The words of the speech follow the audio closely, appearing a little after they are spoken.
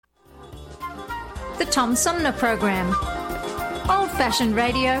The Tom Sumner Program. Old-fashioned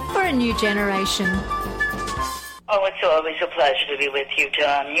radio for a new generation. Oh, it's always a pleasure to be with you,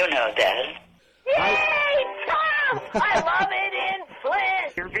 Tom. You know that. Yay, Tom! I love it in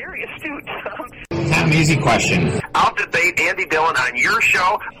Flint! You're very astute, Tom. Tom, easy question. I'll debate Andy Dillon on your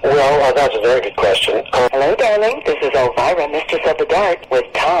show. Well, that's a very good question. Hello, darling. This is Elvira, Mistress of the Dark, with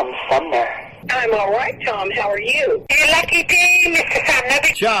Tom Sumner. I'm all right, Tom. How are you? You lucky day, Mr.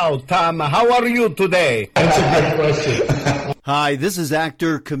 Sumner. Ciao, Tom. How are you today? That's a good question. Hi, this is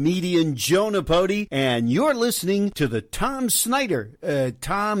actor, comedian Joe Napodi, and you're listening to the Tom Smothers.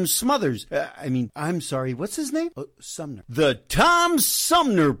 I'm sorry, what's his name? Sumner. The Tom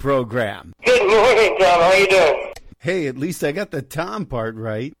Sumner Program. Good morning, Tom. How you doing? Hey, at least I got the Tom part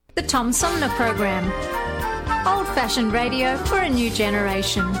right. The Tom Sumner Program. Old-fashioned radio for a new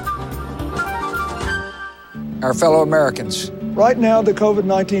generation. Our fellow Americans. Right now, the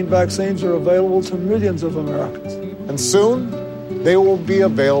COVID-19 vaccines are available to millions of Americans. And soon, they will be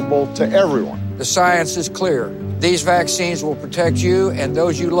available to everyone. The science is clear. These vaccines will protect you and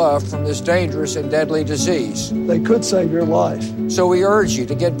those you love from this dangerous and deadly disease. They could save your life. So we urge you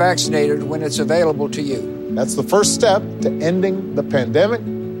to get vaccinated when it's available to you. That's the first step to ending the pandemic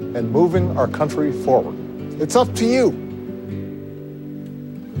and moving our country forward. It's up to you.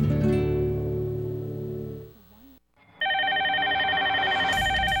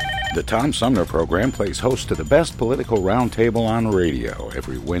 The Tom Sumner Program plays host to the best political roundtable on radio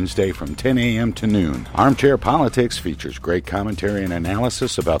every Wednesday from 10 a.m. to noon. Armchair Politics features great commentary and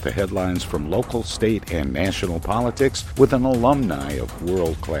analysis about the headlines from local, state, and national politics with an alumni of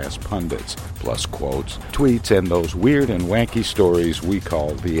world-class pundits, plus quotes, tweets, and those weird and wacky stories we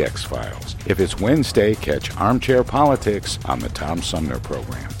call the X-Files. If it's Wednesday, catch Armchair Politics on the Tom Sumner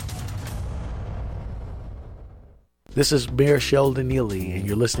Program. This is Mayor Sheldon Neely, and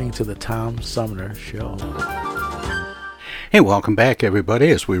you're listening to the Tom Sumner Show. Hey, welcome back, everybody,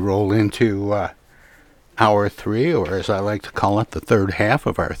 as we roll into Hour 3, or as I like to call it, the third half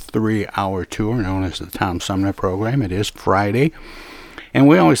of our 3-hour tour known as the Tom Sumner Program. It is Friday, and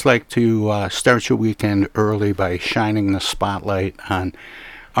we always like to start your weekend early by shining the spotlight on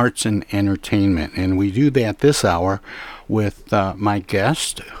arts and entertainment. And we do that this hour with my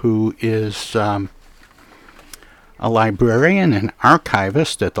guest, who is a librarian and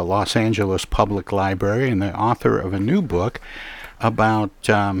archivist at the Los Angeles Public Library and the author of a new book about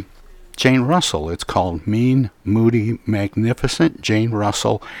Jane Russell. It's called Mean, Moody, Magnificent, Jane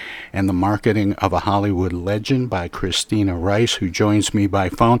Russell and the Marketing of a Hollywood Legend by Christina Rice, who joins me by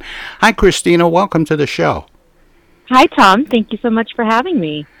phone. Hi, Christina. Welcome to the show. Hi, Tom. Thank you so much for having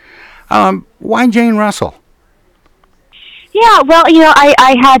me. Why Jane Russell? Yeah, well,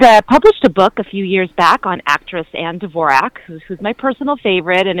 I had published a book a few years back on actress Anne Dvorak, who's my personal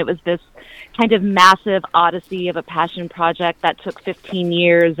favorite, and it was this kind of massive odyssey of a passion project that took 15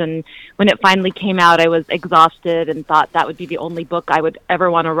 years, and when it finally came out, I was exhausted and thought that would be the only book I would ever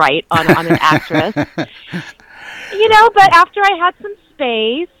want to write on an actress. But after I had some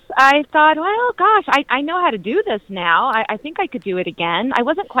space, I thought, well, gosh, I know how to do this now. I think I could do it again. I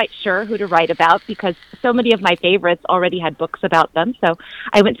wasn't quite sure who to write about because so many of my favorites already had books about them. So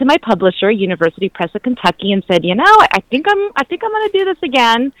I went to my publisher, University Press of Kentucky, and said, I think I'm going to do this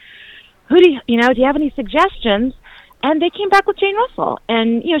again. Do you have any suggestions? And they came back with Jane Russell.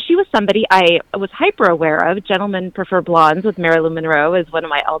 And, she was somebody I was hyper aware of. Gentlemen Prefer Blondes with Marilyn Monroe is one of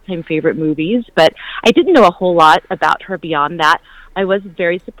my all-time favorite movies. But I didn't know a whole lot about her beyond that. I was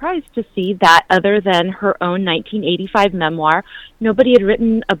very surprised to see that other than her own 1985 memoir, nobody had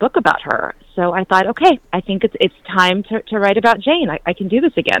written a book about her. So I thought, okay, I think it's time to write about Jane. I can do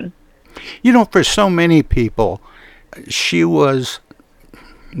this again. For so many people, she was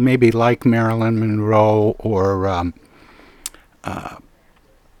maybe like Marilyn Monroe or... and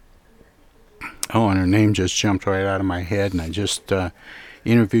her name just jumped right out of my head, and I just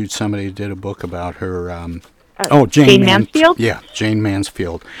interviewed somebody who did a book about her... Jane Mansfield? Yeah, Jane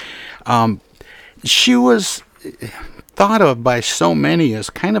Mansfield. She was thought of by so many as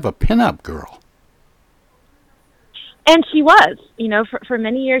kind of a pinup girl. And she was. For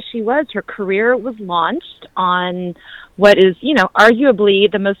many years she was. Her career was launched on what is,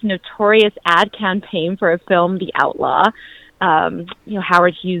 arguably the most notorious ad campaign for a film, The Outlaw.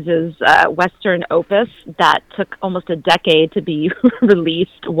 Howard Hughes's Western opus that took almost a decade to be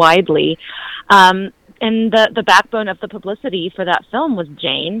released widely. And the backbone of the publicity for that film was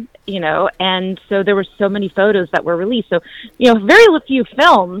Jane, and so there were so many photos that were released. So, very few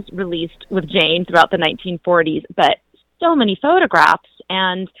films released with Jane throughout the 1940s, but so many photographs.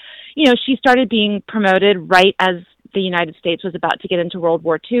 And, she started being promoted right as the United States was about to get into World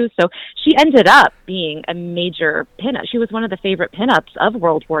War II. So she ended up being a major pinup. She was one of the favorite pinups of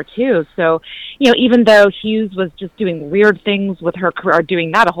World War II. So, even though Hughes was just doing weird things with her career, or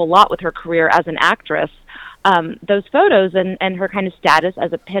doing that a whole lot with her career as an actress, those photos and her kind of status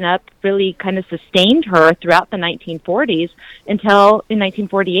as a pinup really kind of sustained her throughout the 1940s until in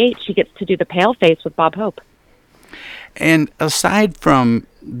 1948 she gets to do The Pale Face with Bob Hope. And aside from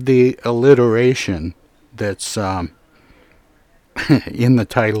the alliteration that's in the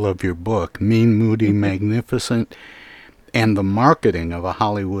title of your book, Mean, Moody, Magnificent, and the marketing of a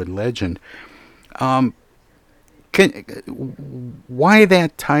Hollywood legend, why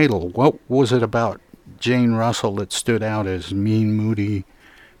that title? What was it about Jane Russell that stood out as mean, moody,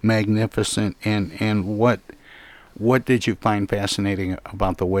 magnificent, and what did you find fascinating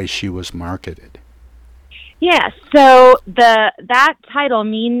about the way she was marketed? Yeah, so that title,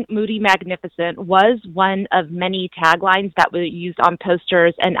 Mean, Moody, Magnificent, was one of many taglines that were used on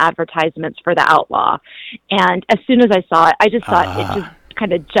posters and advertisements for The Outlaw. And as soon as I saw it, I just thought it just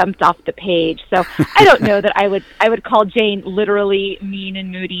kind of jumped off the page. So I don't know that I would call Jane literally mean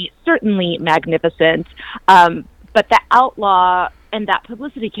and moody, certainly magnificent. But The Outlaw and that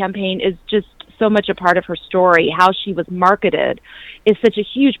publicity campaign is just so much a part of her story. How she was marketed is such a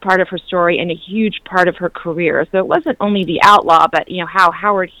huge part of her story and a huge part of her career. So it wasn't only The Outlaw, but how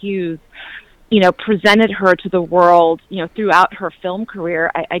Howard Hughes presented her to the world throughout her film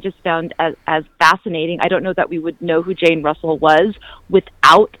career. I just found as fascinating. I don't know that we would know who Jane Russell was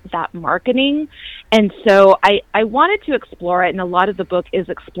without that marketing. And so I wanted to explore it, and a lot of the book is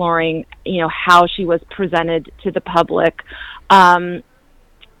exploring how she was presented to the public,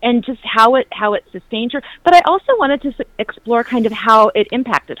 and just how it sustained her. But I also wanted to explore kind of how it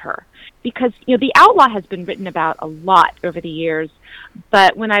impacted her, because The Outlaw has been written about a lot over the years.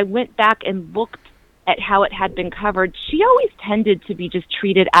 But when I went back and looked at how it had been covered, she always tended to be just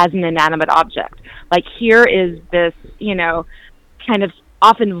treated as an inanimate object. Like, here is this kind of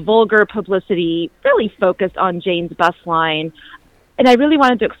often vulgar publicity, really focused on Jane's bus line. And I really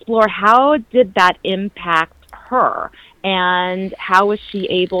wanted to explore, how did that impact her? And how was she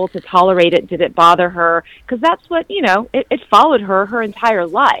able to tolerate it? Did it bother her? Because that's what, it followed her entire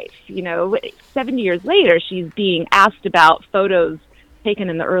life. 70 years later, she's being asked about photos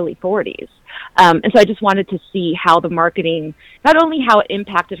taken in the early 40s. And so I just wanted to see how the marketing, not only how it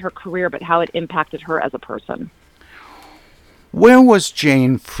impacted her career, but how it impacted her as a person. Where was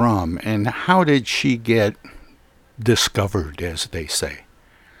Jane from, and how did she get discovered, as they say?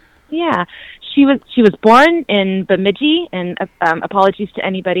 Yeah, she was born in Bemidji, and apologies to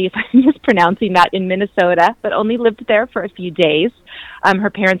anybody if I'm mispronouncing that, in Minnesota, but only lived there for a few days. Her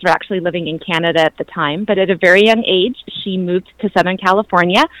parents were actually living in Canada at the time, but at a very young age, she moved to Southern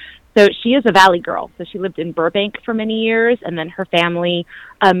California. So she is a Valley girl. So she lived in Burbank for many years, and then her family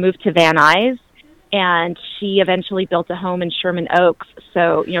moved to Van Nuys, and she eventually built a home in Sherman Oaks.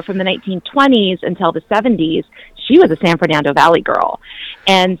 So, from the 1920s until the 70s, she was a San Fernando Valley girl.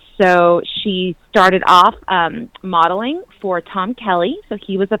 And so she started off modeling for Tom Kelly. So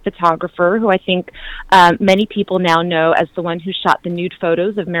he was a photographer who I think many people now know as the one who shot the nude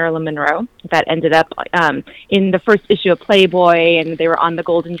photos of Marilyn Monroe that ended up in the first issue of Playboy, and they were on the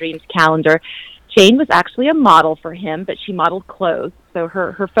Golden Dreams calendar. Jane was actually a model for him, but she modeled clothes. So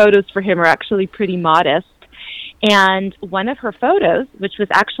her photos for him are actually pretty modest. And one of her photos, which was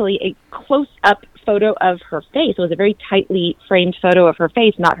actually a close-up photo of her face, it was a very tightly framed photo of her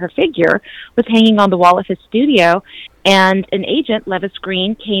face, not her figure, was hanging on the wall of his studio. And an agent, Levis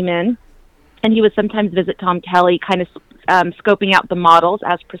Green, came in, and he would sometimes visit Tom Kelly, kind of scoping out the models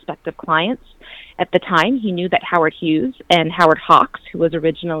as prospective clients. At the time, he knew that Howard Hughes and Howard Hawks, who was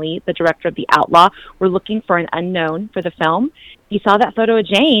originally the director of The Outlaw, were looking for an unknown for the film. He saw that photo of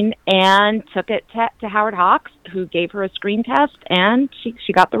Jane and took it to Howard Hawks, who gave her a screen test, and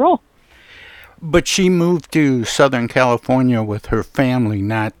she got the role. But she moved to Southern California with her family,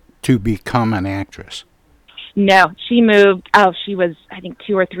 not to become an actress. No, she moved. She was, I think,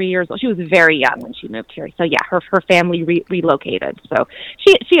 2 or 3 years old. She was very young when she moved here. So yeah, her family relocated. So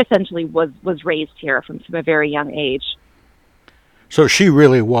she essentially was raised here from a very young age. So she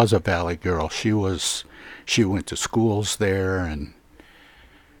really was a Valley girl. She went to schools there, and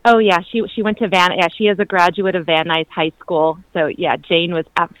oh yeah, she went to Van. Yeah, she is a graduate of Van Nuys High School. So yeah, Jane was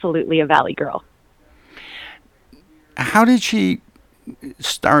absolutely a Valley girl. How did she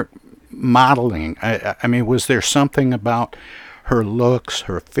start modeling? I mean, was there something about her looks,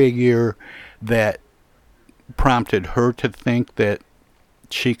 her figure, that prompted her to think that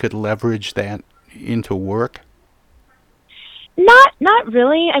she could leverage that into work? Not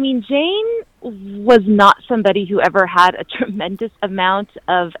really. I mean, Jane was not somebody who ever had a tremendous amount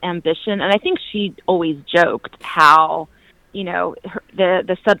of ambition, and I think she always joked how,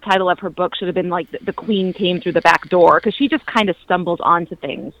 the subtitle of her book should have been like "The Queen Came Through the Back Door," because she just kind of stumbled onto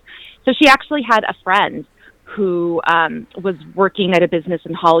things. So she actually had a friend who was working at a business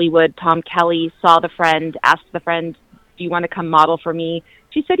in Hollywood. Tom Kelly saw the friend, asked the friend, "Do you want to come model for me?"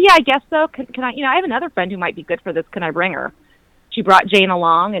 She said, "Yeah, I guess so. Can I? I have another friend who might be good for this. Can I bring her?" She brought Jane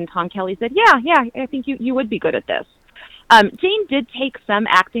along, and Tom Kelly said, yeah, I think you would be good at this. Jane did take some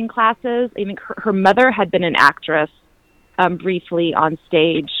acting classes. I mean, her mother had been an actress briefly on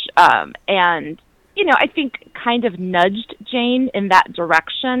stage, and, I think kind of nudged Jane in that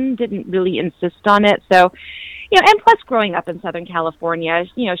direction, didn't really insist on it. So, and plus growing up in Southern California,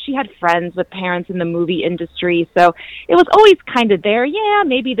 she had friends with parents in the movie industry, so it was always kind of there,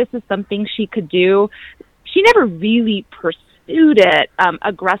 maybe this is something she could do. She never really pursued it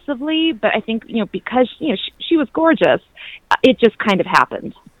aggressively, but I think because she was gorgeous, it just kind of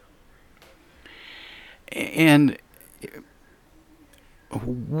happened. And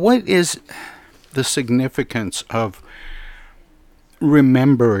what is the significance of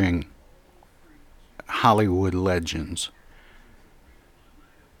remembering Hollywood legends?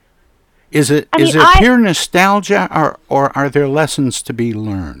 Is it pure nostalgia, or are there lessons to be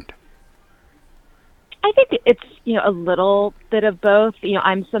learned? I think it's, a little bit of both.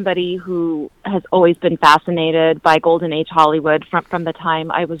 I'm somebody who has always been fascinated by Golden Age Hollywood from the time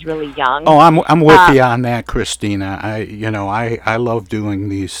I was really young. Oh, I'm with you on that, Christina. I love doing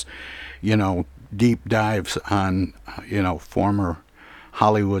these, deep dives on, former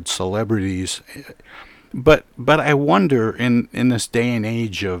Hollywood celebrities. But I wonder in this day and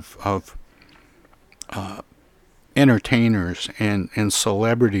age of entertainers and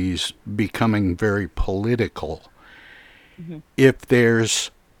celebrities becoming very political, if there's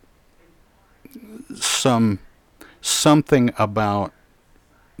something about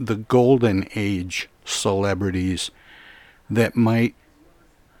the golden age celebrities that might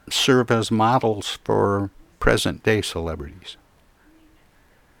serve as models for present day celebrities.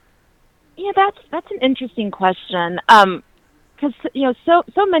 Yeah, that's an interesting question. Because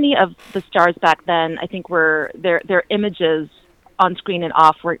so many of the stars back then, I think their images on screen and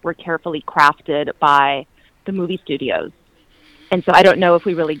off were carefully crafted by the movie studios, and so I don't know if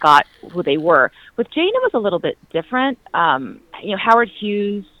we really got who they were. With Jane, it was a little bit different. Howard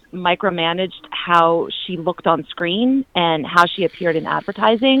Hughes micromanaged how she looked on screen and how she appeared in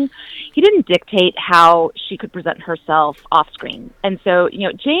advertising. He didn't dictate how she could present herself off screen. And so,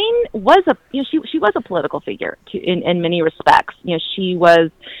 Jane was she was a political figure in many respects. She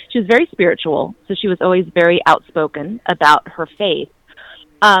was very spiritual, so she was always very outspoken about her faith.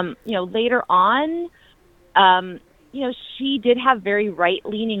 Later on, she did have very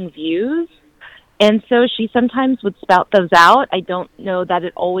right-leaning views. And so she sometimes would spout those out. I don't know that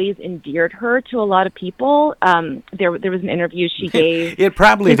it always endeared her to a lot of people. There was an interview she gave. It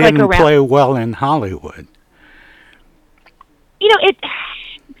probably didn't play well in Hollywood. It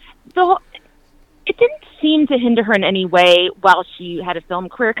didn't seem to hinder her in any way while she had a film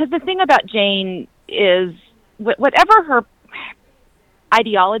career. Because the thing about Jane is, whatever her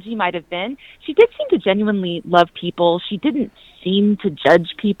ideology might have been, she did seem to genuinely love people. She didn't seem to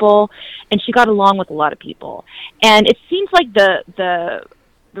judge people, and she got along with a lot of people. And it seems like the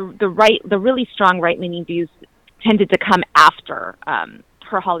really strong right-leaning views tended to come after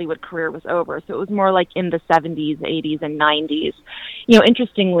her Hollywood career was over. So it was more like in the 70s, 80s, and 90s.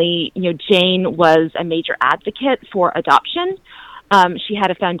 Interestingly, Jane was a major advocate for adoption. She had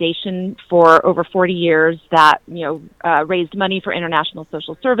a foundation for over 40 years that, raised money for international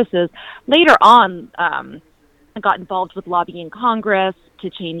social services. Later on, got involved with lobbying Congress to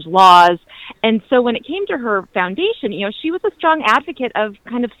change laws. And so when it came to her foundation, she was a strong advocate of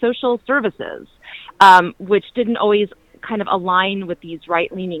kind of social services, which didn't always kind of align with these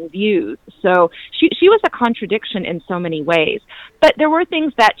right-leaning views. So she was a contradiction in so many ways. But there were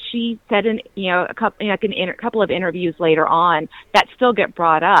things that she said in a couple of interviews later on that still get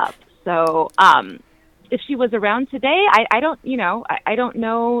brought up. So if she was around today, I don't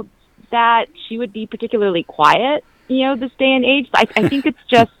know that she would be particularly quiet, this day and age. I think it's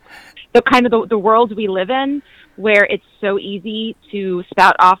just the world we live in, where it's so easy to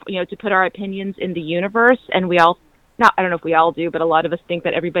spout off, to put our opinions in the universe, and I don't know if we all do, but a lot of us think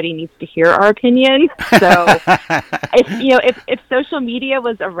that everybody needs to hear our opinion. So if social media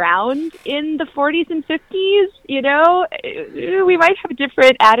was around in the 40s and 50s, we might have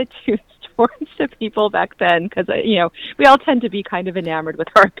different attitudes towards the people back then, because, we all tend to be kind of enamored with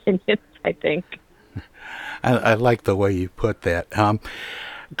our opinions, I think. I like the way you put that.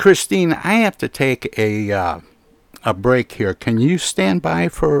 Christine, I have to take a break here. Can you stand by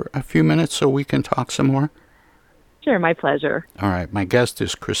for a few minutes so we can talk some more? Sure, my pleasure. All right. My guest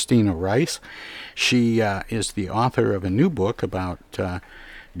is Christina Rice. She is the author of a new book about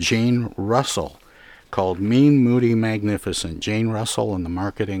Jane Russell called Mean, Moody, Magnificent, Jane Russell and the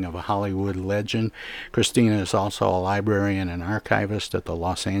Marketing of a Hollywood Legend. Christina is also a librarian and archivist at the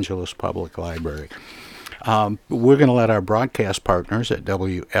Los Angeles Public Library. We're going to let our broadcast partners at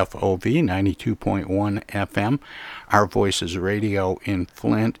WFOV 92.1 FM, Our Voices Radio in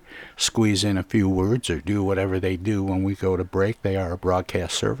Flint, squeeze in a few words or do whatever they do when we go to break. They are a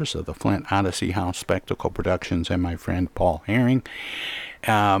broadcast service of the Flint Odyssey House Spectacle Productions and my friend Paul Herring.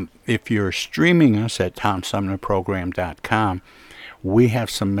 If you're streaming us at TomSumnerProgram.com, we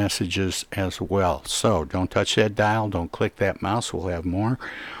have some messages as well. So don't touch that dial. Don't click that mouse. We'll have more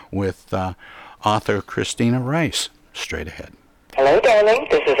with author Christina Rice. Straight ahead. Hello, darling.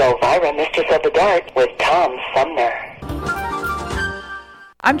 This is Elvira, Mistress of the Dark, with Tom Sumner.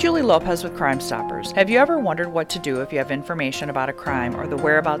 I'm Julie Lopez with Crime Stoppers. Have you ever wondered what to do if you have information about a crime or the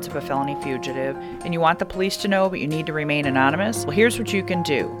whereabouts of a felony fugitive and you want the police to know but you need to remain anonymous? Well, here's what you can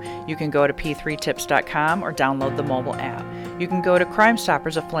do. You can go to p3tips.com or download the mobile app. You can go to Crime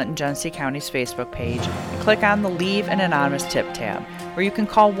Stoppers of Flint and Genesee County's Facebook page and click on the Leave an Anonymous Tip tab, or you can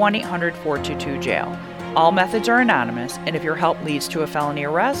call 1-800-422-JAIL. All methods are anonymous, and if your help leads to a felony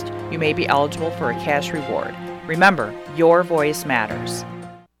arrest, you may be eligible for a cash reward. Remember, your voice matters.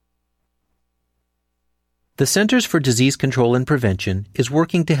 The Centers for Disease Control and Prevention is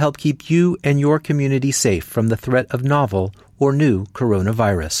working to help keep you and your community safe from the threat of novel or new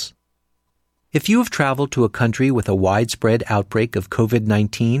coronavirus. If you have traveled to a country with a widespread outbreak of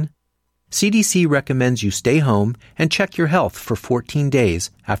COVID-19, CDC recommends you stay home and check your health for 14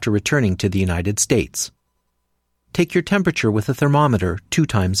 days after returning to the United States. Take your temperature with a thermometer 2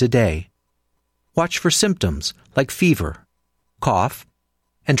 times a day. Watch for symptoms like fever, cough,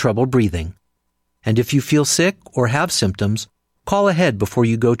 and trouble breathing. And if you feel sick or have symptoms, call ahead before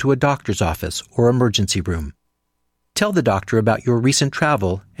you go to a doctor's office or emergency room. Tell the doctor about your recent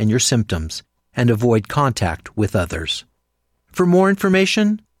travel and your symptoms, and avoid contact with others. For more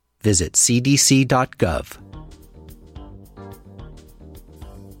information, visit cdc.gov.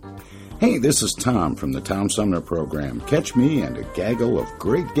 Hey, this is Tom from the Tom Sumner Program. Catch me and a gaggle of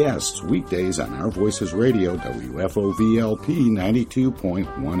great guests weekdays on Our Voices Radio, WFOVLP 92.1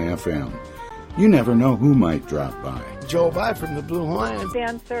 FM. You never know who might drop by. Joe By from the Blue Hawaiian.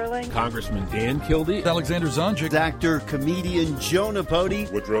 Dan Sterling. Congressman Dan Kildee. Alexander Zonjic. Actor, comedian Joe Napodi.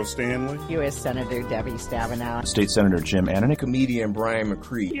 Woodrow Stanley. U.S. Senator Debbie Stabenow. State Senator Jim Ananich. Comedian Brian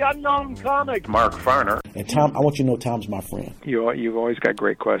McCree. The unknown comic. Mark Farner. And Tom, I want you to know Tom's my friend. You've always got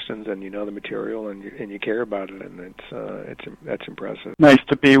great questions, and you know the material, and you care about it, and that's impressive. Nice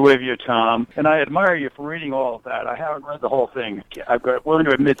to be with you, Tom. And I admire you for reading all of that. I haven't read the whole thing. I've got willing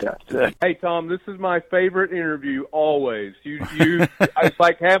to admit that. Hey, Tom, this is my favorite interview always. It's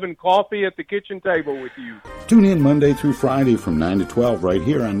like having coffee at the kitchen table with you. Tune in Monday through Friday from 9 to 12 right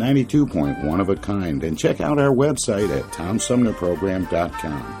here on 92.1 of a kind. And check out our website at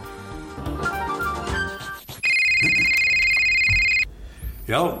TomSumnerProgram.com.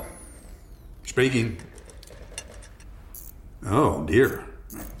 Yo, speaking. Oh, dear.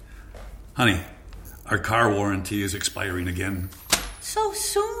 Honey, our car warranty is expiring again. So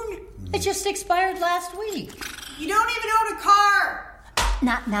soon? It just expired last week. You don't even own a car!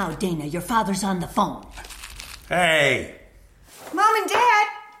 Not now, Dana. Your father's on the phone. Hey! Mom and Dad,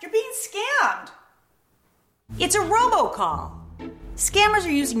 you're being scammed. It's a robocall. Scammers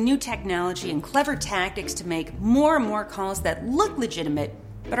are using new technology and clever tactics to make more and more calls that look legitimate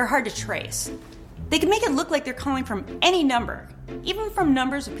but are hard to trace. They can make it look like they're calling from any number, even from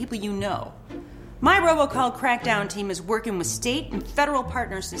numbers of people you know. My robocall crackdown team is working with state and federal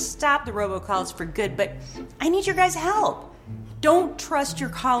partners to stop the robocalls for good, but I need your guys' help. Don't trust your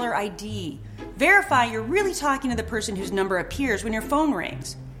caller ID. Verify you're really talking to the person whose number appears when your phone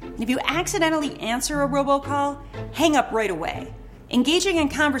rings. And if you accidentally answer a robocall, hang up right away. Engaging in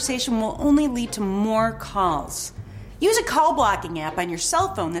conversation will only lead to more calls. Use a call blocking app on your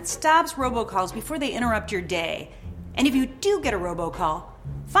cell phone that stops robocalls before they interrupt your day. And if you do get a robocall,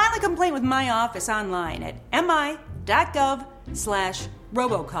 file a complaint with my office online at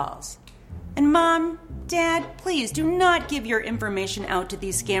mi.gov/robocalls. And Mom, Dad, please do not give your information out to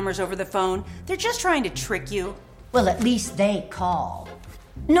these scammers over the phone. They're just trying to trick you. Well, at least they call.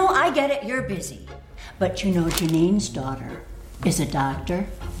 No, I get it, you're busy. But you know Janine's daughter is a doctor.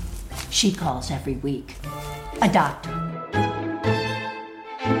 She calls every week. A doctor.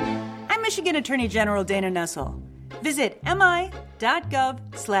 I'm a Michigan Attorney General Dana Nessel. Visit mi.gov/AG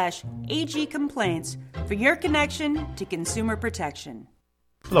complaints for your connection to consumer protection.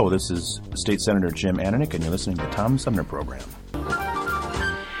 Hello, this is State Senator Jim Ananick, and you're listening to the Tom Sumner Program.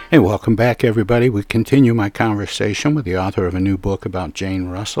 Hey, welcome back, everybody. We continue my conversation with the author of a new book about Jane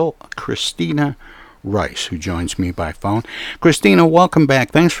Russell, Christina Rice, who joins me by phone. Christina, welcome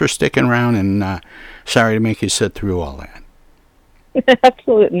back. Thanks for sticking around, and sorry to make you sit through all that.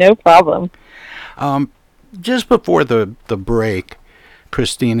 Absolutely, no problem. Just before the break,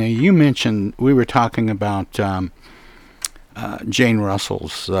 Christina, you mentioned we were talking about Jane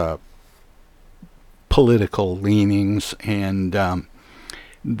Russell's political leanings and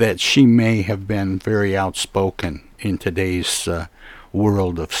that she may have been very outspoken in today's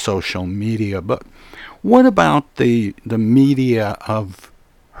world of social media. But what about the media of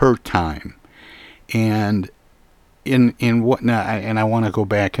her time? And in what now? And I want to go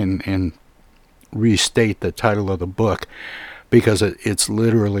back and restate the title of the book, because it's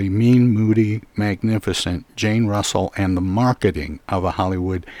literally Mean, Moody, Magnificent, Jane Russell and the Marketing of a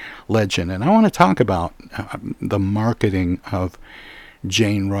Hollywood Legend. And I want to talk about the marketing of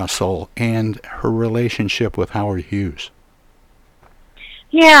Jane Russell and her relationship with Howard Hughes.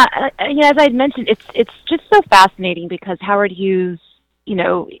 Yeah, as I'd mentioned, it's just so fascinating because Howard Hughes,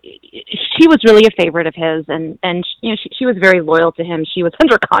 she was really a favorite of his, and she was very loyal to him. She was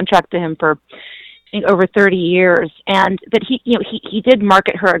under contract to him for over 30 years, and that he did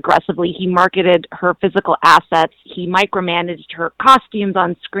market her aggressively. He marketed her physical assets. He micromanaged her costumes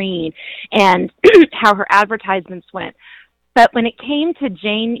on screen and how her advertisements went. But when it came to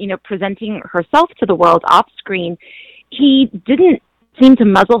Jane, presenting herself to the world off screen, he didn't seem to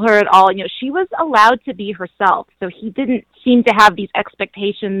muzzle her at all. She was allowed to be herself, so he didn't seem to have these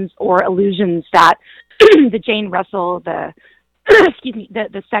expectations or illusions that the Jane Russell, the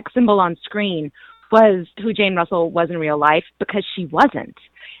sex symbol on screen, was who Jane Russell was in real life, because she wasn't.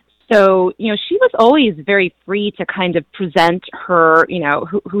 So, she was always very free to kind of present her,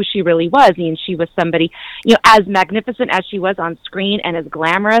 who she really was. I mean, she was somebody, as magnificent as she was on screen and as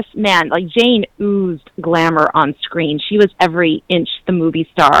glamorous, man, like Jane oozed glamour on screen. She was every inch the movie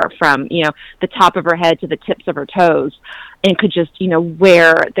star, from, the top of her head to the tips of her toes, and could just,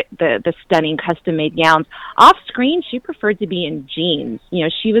 wear the stunning custom-made gowns. Off screen, she preferred to be in jeans.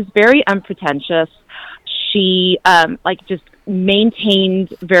 She was very unpretentious. She, just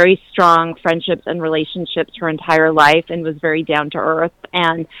maintained very strong friendships and relationships her entire life, and was very down to earth,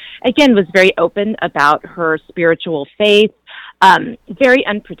 and again was very open about her spiritual faith, very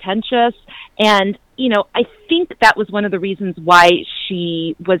unpretentious. And I think that was one of the reasons why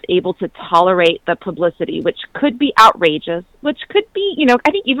she was able to tolerate the publicity, which could be outrageous, which could be,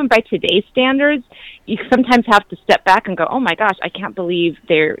 I think even by today's standards, you sometimes have to step back and go, oh my gosh, I can't believe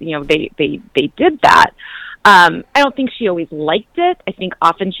they did that. I don't think she always liked it. I think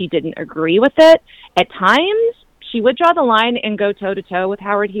often she didn't agree with it. At times, she would draw the line and go toe-to-toe with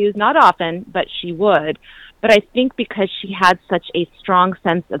Howard Hughes. Not often, but she would. But I think because she had such a strong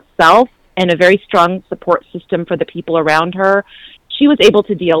sense of self and a very strong support system for the people around her, she was able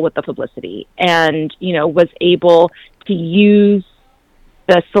to deal with the publicity and, was able to use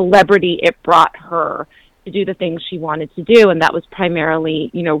the celebrity it brought her to do the things she wanted to do, and that was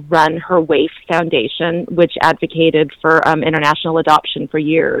primarily, run her WAIF Foundation, which advocated for international adoption for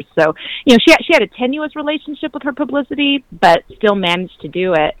years. So, she had a tenuous relationship with her publicity, but still managed to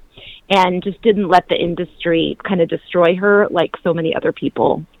do it, and just didn't let the industry kind of destroy her like so many other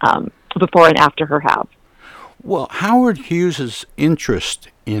people before and after her have. Well, Howard Hughes's interest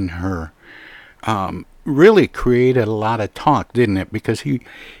in her really created a lot of talk, didn't it? Because he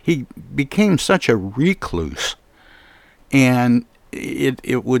became such a recluse, and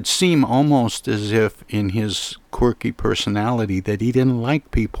it would seem almost as if in his quirky personality that he didn't like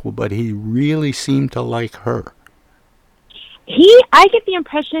people, but he really seemed to like her. I get the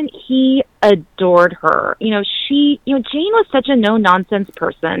impression he adored her. Jane was such a no-nonsense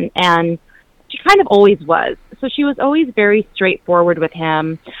person, and she kind of always was. So she was always very straightforward with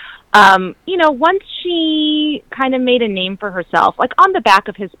him. Once she kind of made a name for herself, like on the back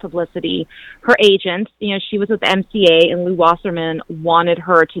of his publicity, her agent, she was with the MCA, and Lou Wasserman wanted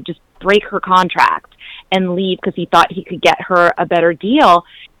her to just break her contract and leave because he thought he could get her a better deal.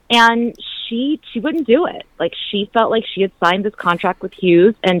 And she wouldn't do it. Like, she felt like she had signed this contract with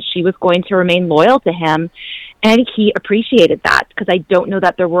Hughes, and she was going to remain loyal to him. And he appreciated that, because I don't know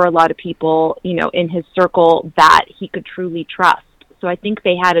that there were a lot of people, in his circle that he could truly trust. So I think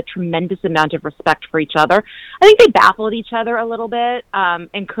they had a tremendous amount of respect for each other. I think they baffled each other a little bit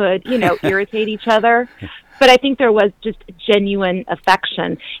and could, irritate each other. But I think there was just genuine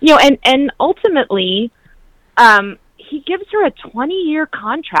affection. And ultimately, he gives her a 20-year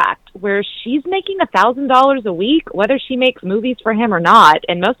contract where she's making $1,000 a week, whether she makes movies for him or not.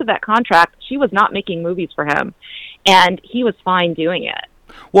 And most of that contract, she was not making movies for him. And he was fine doing it.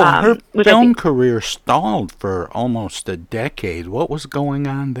 Well, her film career stalled for almost a decade. What was going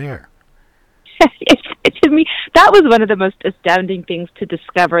on there? To me, that was one of the most astounding things to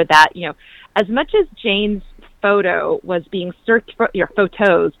discover, that, as much as Jane's photo was being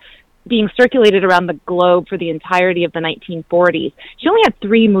photos being circulated around the globe for the entirety of the 1940s, she only had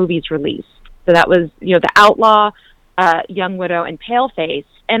 3 movies released. So that was, The Outlaw, Young Widow, and Paleface.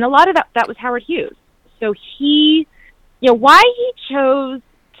 And a lot of that was Howard Hughes. So he, why he chose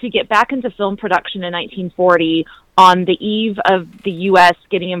to get back into film production in 1940 on the eve of the U.S.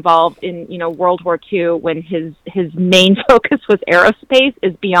 getting involved in, World War II, when his main focus was aerospace,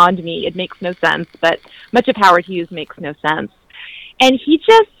 is beyond me. It makes no sense, but much of Howard Hughes makes no sense. And he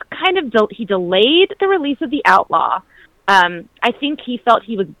just kind of he delayed the release of The Outlaw. I think he felt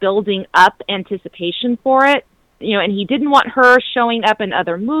he was building up anticipation for it, and he didn't want her showing up in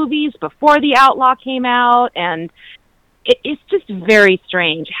other movies before The Outlaw came out. And it's just very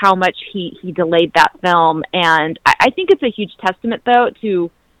strange how much he delayed that film. And I think it's a huge testament, though, to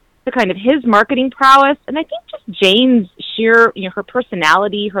kind of his marketing prowess. And I think just Jane's sheer, her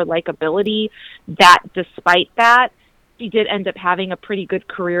personality, her likability, that despite that, she did end up having a pretty good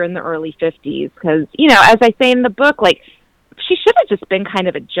career in the early 50s. Because, as I say in the book, she should have just been kind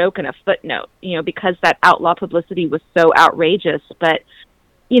of a joke and a footnote, because that Outlaw publicity was so outrageous. But,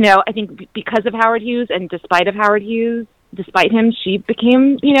 I think because of Howard Hughes and despite him, she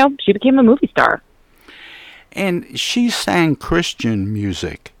became a movie star. And she sang Christian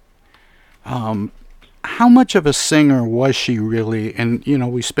music. How much of a singer was she really? And,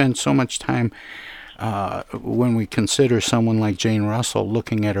 we spend so much time when we consider someone like Jane Russell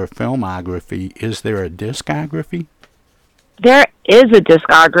looking at her filmography. Is there a discography? There is a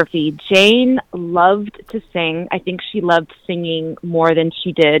discography. Jane loved to sing. I think she loved singing more than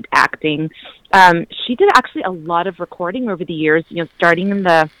she did acting. She did actually a lot of recording over the years, starting in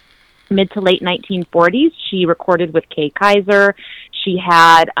the mid to late 1940s. She recorded with Kay Kaiser. She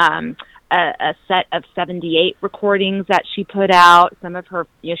had a set of 78 recordings that she put out. Some of her,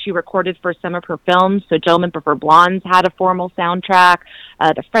 she recorded for some of her films. So Gentlemen Prefer Blondes had a formal soundtrack.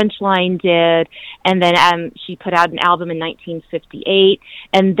 The French Line did. And then she put out an album in 1958.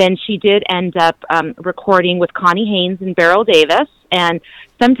 And then she did end up recording with Connie Haynes and Beryl Davis, and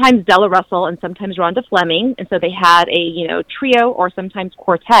sometimes Della Russell and sometimes Rhonda Fleming. And so they had a, trio or sometimes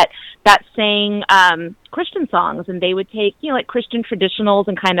quartet that sang Christian songs, and they would take, like Christian traditionals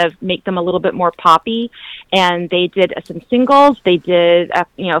and kind of make them a little bit more poppy. And they did some singles. They did a,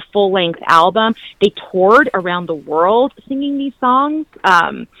 full-length album. They toured around the world singing these songs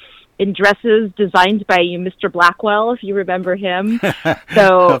in dresses designed by Mr. Blackwell, if you remember him.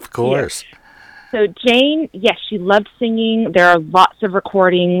 So of course. Yeah. So Jane, yes, she loved singing. There are lots of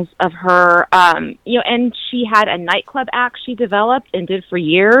recordings of her, and she had a nightclub act she developed and did for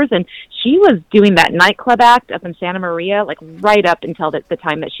years. And she was doing that nightclub act up in Santa Maria, right up until the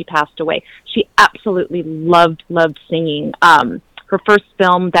time that she passed away. She absolutely loved singing. Her first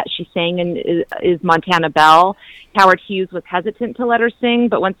film that she sang in is Montana Belle. Howard Hughes was hesitant to let her sing,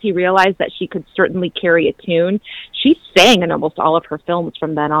 but once he realized that she could certainly carry a tune, she sang in almost all of her films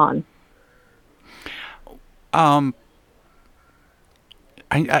from then on. I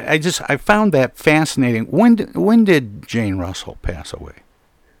found that fascinating. When did Jane Russell pass away?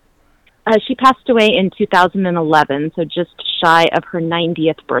 She passed away in 2011, so just shy of her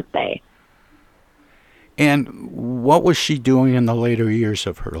 90th birthday. And what was she doing in the later years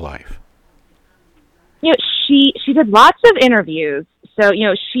of her life? She did lots of interviews. So,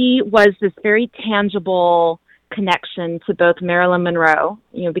 she was this very tangible connection to both Marilyn Monroe,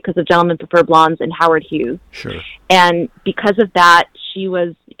 because of Gentlemen Prefer Blondes, and Howard Hughes. Sure. And because of that, she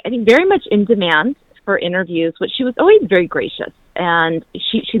was, I think, very much in demand for interviews, but she was always very gracious. And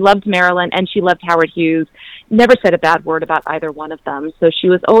she loved Marilyn and she loved Howard Hughes, never said a bad word about either one of them. So she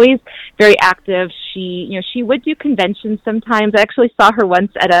was always very active. She would do conventions sometimes. I actually saw her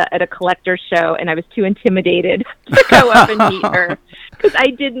once at a collector's show, and I was too intimidated to go up and meet her because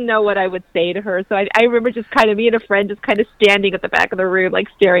I didn't know what I would say to her. So I remember just kind of me and a friend just kind of standing at the back of the room,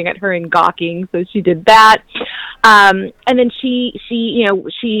 staring at her and gawking. So she did that. And then she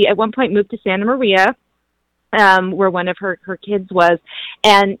at one point moved to Santa Maria, where one of her kids was,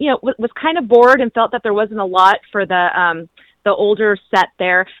 and was kind of bored and felt that there wasn't a lot for the the older set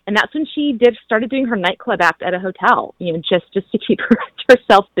there, and that's when she started doing her nightclub act at a hotel, just to keep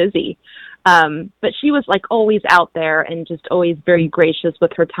herself busy. But she was like always out there and just always very gracious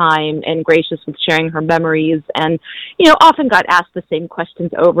with her time and gracious with sharing her memories, and often got asked the same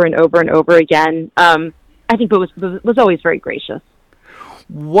questions over and over and over again. I think, but was always very gracious.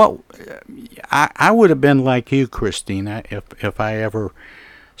 What I would have been like you, Christina, if I ever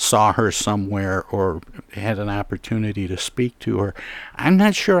saw her somewhere or had an opportunity to speak to her. I'm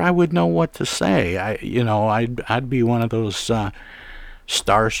not sure I would know what to say. I'd be one of those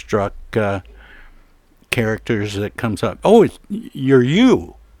starstruck characters that comes up. Oh, you're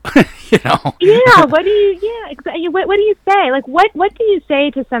you. Yeah. What do you? Yeah. Exactly. What do you say? Like, what do you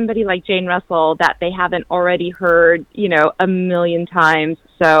say to somebody like Jane Russell that they haven't already heard, a million times?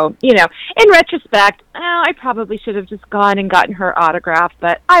 So, in retrospect, I probably should have just gone and gotten her autograph,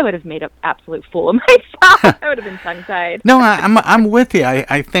 but I would have made an absolute fool of myself. I would have been tongue-tied. No, I'm with you.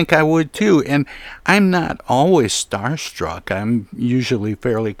 I think I would too. And I'm not always starstruck. I'm usually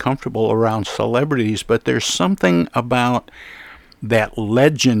fairly comfortable around celebrities, but there's something about that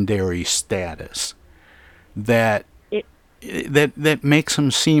legendary status that makes them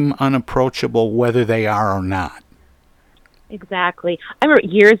seem unapproachable, whether they are or not. Exactly. I remember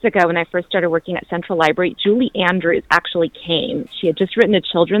years ago when I first started working at Central Library, Julie Andrews actually came. She had just written a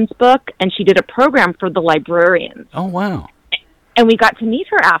children's book, and she did a program for the librarians. Oh, wow. And we got to meet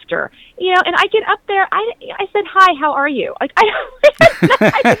her after, and I get up there, I said, "Hi, how are you?" Like,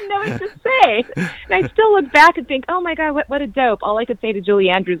 I didn't know what to say. And I still look back and think, oh my God, what a dope. All I could say to Julie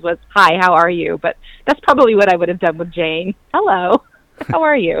Andrews was, "Hi, how are you?" But that's probably what I would have done with Jane. "Hello, how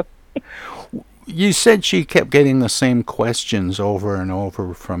are you?" You said she kept getting the same questions over and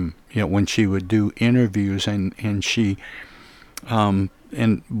over from, when she would do interviews, and she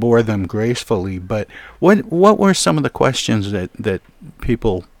and bore them gracefully. But what were some of the questions that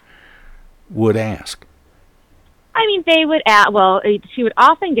people would ask? I mean, they would ask, she would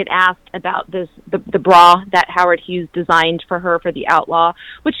often get asked about the bra that Howard Hughes designed for her for The Outlaw,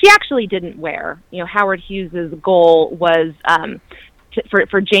 which she actually didn't wear. Howard Hughes's goal was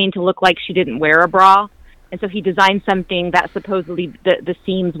for Jane to look like she didn't wear a bra. And so he designed something that supposedly the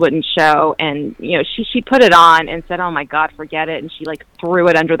seams wouldn't show. And, she put it on and said, "Oh my God, forget it." And she threw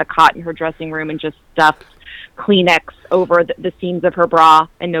it under the cot in her dressing room and just stuffed Kleenex over the seams of her bra,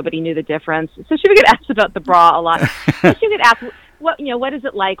 and nobody knew the difference. So she would get asked about the bra a lot. She would get asked, what is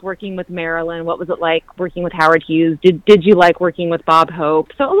it like working with Marilyn? What was it like working with Howard Hughes? Did you like working with Bob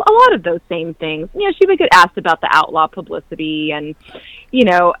Hope? So a lot of those same things. She would get asked about the Outlaw publicity, and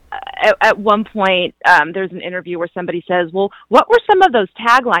at one point there's an interview where somebody says, "Well, what were some of those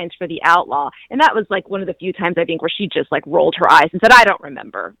taglines for The Outlaw?" And that was one of the few times I think where she just rolled her eyes and said, "I don't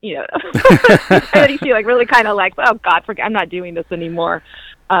remember." I think she really kind of "Oh God, I'm not doing this anymore."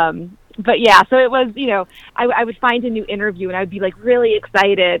 But yeah, so it was, I would find a new interview and I would be really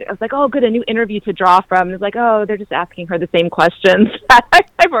excited. I was like, "Oh, good, a new interview to draw from." And it's "Oh, they're just asking her the same questions."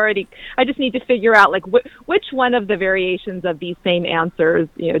 I just need to figure out which one of the variations of these same answers,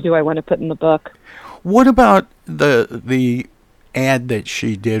 do I want to put in the book. What about the ad that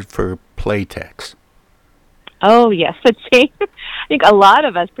she did for Playtex? Oh yes, I think a lot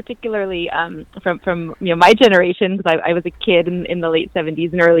of us, particularly from my generation, because I was a kid in the late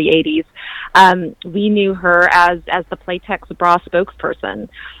 70s and early 80s, we knew her as the Playtex bra spokesperson.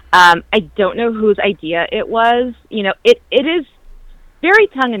 I don't know whose idea it was. It is very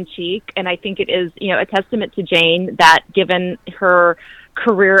tongue in cheek, and I think it is a testament to Jane that, given her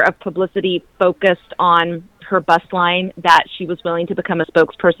career of publicity focused on her bust line, that she was willing to become a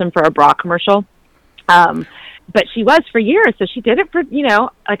spokesperson for a bra commercial. But she was for years, so she did it for,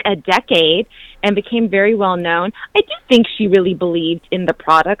 a decade and became very well known. I do think she really believed in the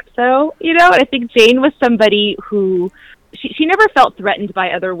product, though, I think Jane was somebody who, she never felt threatened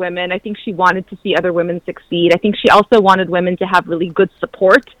by other women. I think she wanted to see other women succeed. I think she also wanted women to have really good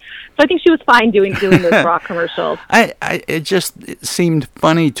support. So I think she was fine doing those bra commercials. It seemed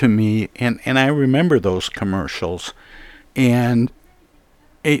funny to me, and I remember those commercials, and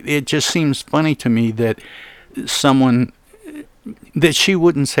it just seems funny to me that that she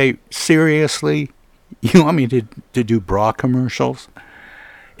wouldn't say, "Seriously, you want me to do bra commercials?"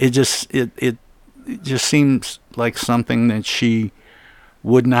 It just seems like something that she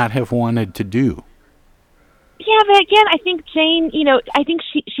would not have wanted to do. Yeah, but again, I think Jane, I think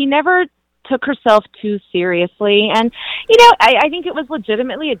she never took herself too seriously, and I think it was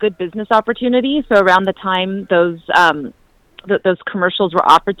legitimately a good business opportunity. So around the time those those commercials were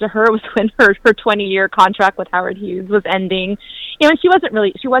offered to her was when her 20-year contract with Howard Hughes was ending. And she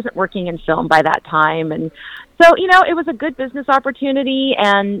wasn't working in film by that time. And so, it was a good business opportunity.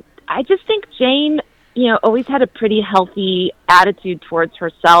 And I just think Jane, always had a pretty healthy attitude towards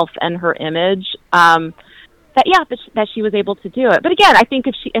herself and her image. That she was able to do it. But again, I think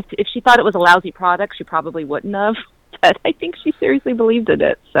if she thought it was a lousy product, she probably wouldn't have. But I think she seriously believed in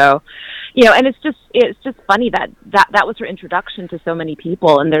it. So, and it's just funny that was her introduction to so many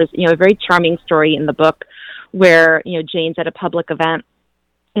people. And there's, a very charming story in the book where, Jane's at a public event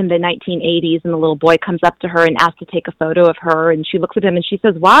in the 1980s, and the little boy comes up to her and asks to take a photo of her, and she looks at him and she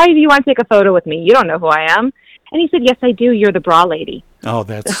says, "Why do you want to take a photo with me? You don't know who I am." And he said, "Yes, I do. You're the bra lady." Oh,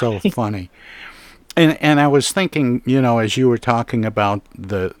 that's so funny. And I was thinking, as you were talking about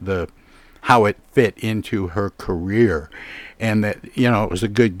the how it fit into her career, and that, it was a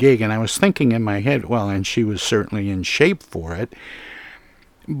good gig, and I was thinking in my head, well, and she was certainly in shape for it,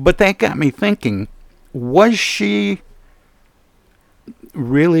 but that got me thinking, was she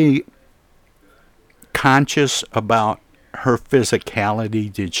really conscious about her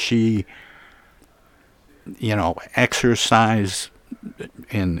physicality? Did she, exercise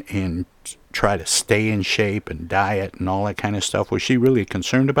and try to stay in shape and diet and all that kind of stuff? Was she really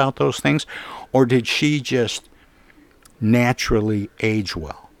concerned about those things, or did she just naturally age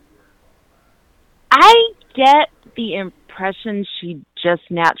well? I get the impression she just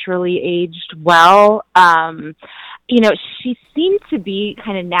naturally aged well. She seemed to be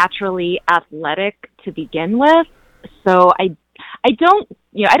kind of naturally athletic to begin with. So I don't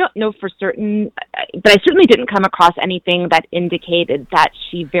know for certain, but I certainly didn't come across anything that indicated that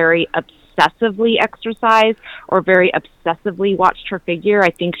she very obsessively exercised or very obsessively watched her figure.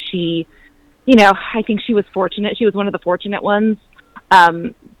 I think she was fortunate. She was one of the fortunate ones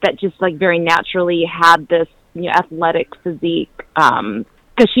that just very naturally had this athletic physique,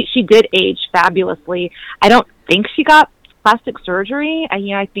 because she did age fabulously. I don't think she got plastic surgery.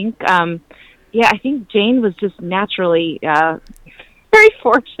 I think Jane was just naturally very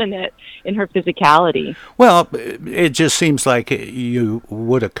fortunate in her physicality. Well, it just seems like you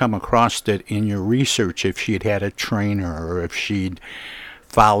would have come across it in your research if she'd had a trainer, or if she'd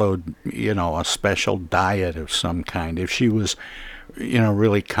followed, a special diet of some kind, if she was,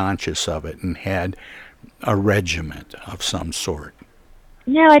 really conscious of it and had a regiment of some sort.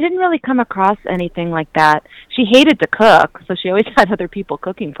 No, I didn't really come across anything like that. She hated to cook, so she always had other people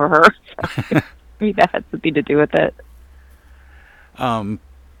cooking for her. So maybe that had something to do with it.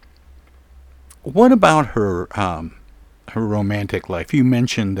 What about her romantic life? You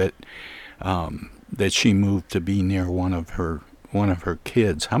mentioned that that she moved to be near one of her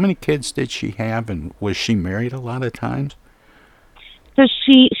kids. How many kids did she have, and was she married a lot of times? So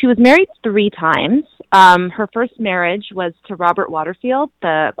she was married 3 times. Her first marriage was to Robert Waterfield,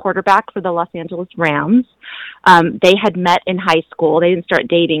 the quarterback for the Los Angeles Rams. They had met in high school. They didn't start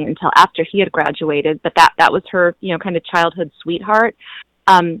dating until after he had graduated, but that was her, kind of childhood sweetheart.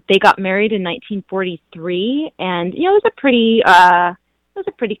 They got married in 1943, and it was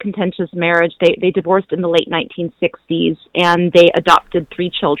a pretty contentious marriage. They divorced in the late 1960s, and they adopted 3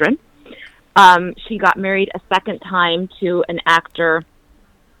 children. She got married a second time to an actor,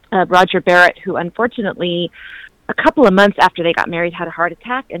 Roger Barrett, who unfortunately, a couple of months after they got married, had a heart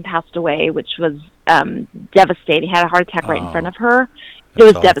attack and passed away, which was devastating. He had a heart attack right in front of her. It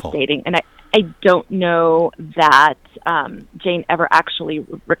was awful. Devastating. And I don't know that Jane ever actually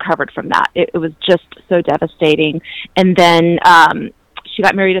recovered from that. It was just so devastating. And then she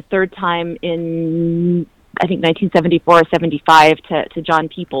got married a third time in, I think, 1974 or 75 to John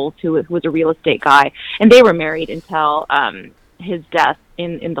Peoples, who was a real estate guy. And they were married until his death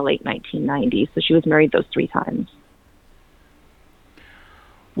in the late 1990s. So she was married those 3 times.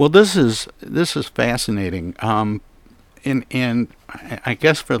 Well, this is fascinating. And I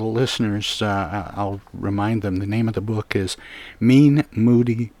guess for the listeners, I'll remind them the name of the book is Mean,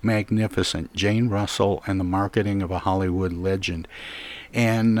 Moody, Magnificent, Jane Russell and the Marketing of a Hollywood Legend.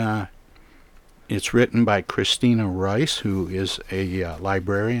 And it's written by Christina Rice, who is a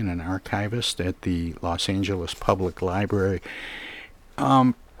librarian and archivist at the Los Angeles Public Library.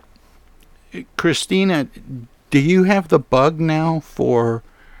 Christina, do you have the bug now for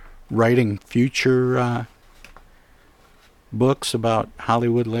writing future books about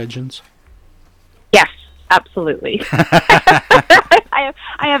Hollywood legends? Yes, absolutely.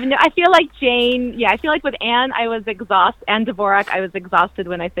 I feel like Jane. Yeah, I feel like with Anne, I was exhausted. Anne Dvorak, I was exhausted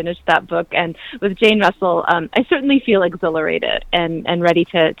when I finished that book, and with Jane Russell, I certainly feel exhilarated and ready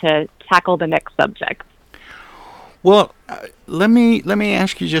to tackle the next subject. Well, let me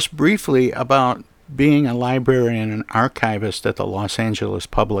ask you just briefly about being a librarian and an archivist at the Los Angeles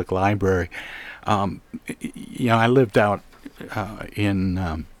Public Library, I lived out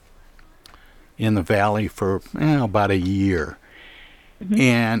in the Valley for about a year. Mm-hmm.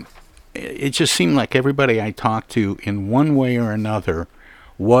 And it just seemed like everybody I talked to in one way or another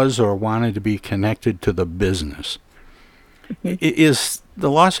was or wanted to be connected to the business. Mm-hmm. Is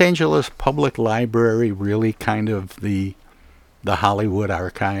the Los Angeles Public Library really kind of the Hollywood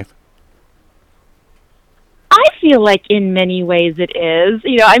archive? I feel like in many ways it is.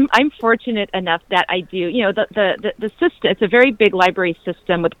 I'm fortunate enough that I do. The system. It's a very big library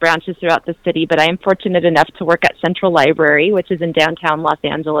system with branches throughout the city. But I am fortunate enough to work at Central Library, which is in downtown Los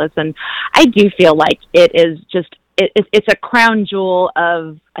Angeles, and I do feel like it is just. It's a crown jewel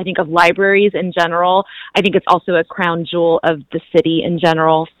of libraries in general. I think it's also a crown jewel of the city in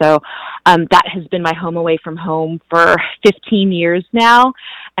general. So that has been my home away from home for 15 years now.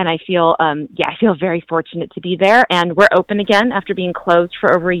 And I feel very fortunate to be there. And we're open again after being closed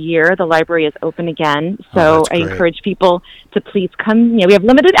for over a year. The library is open again. So I encourage people to please come. We have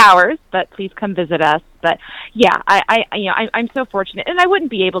limited hours, but please come visit us. But yeah, I'm so fortunate, and I wouldn't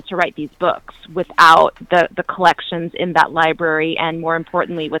be able to write these books without the collections in that library, and more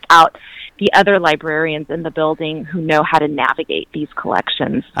importantly, without the other librarians in the building who know how to navigate these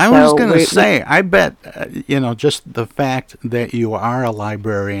collections. I was going to say, I bet, just the fact that you are a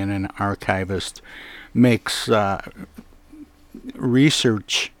librarian and archivist makes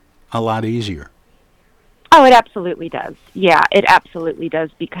research a lot easier. Oh, it absolutely does. Yeah, it absolutely does,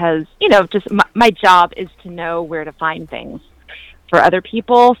 because, just my job is to know where to find things for other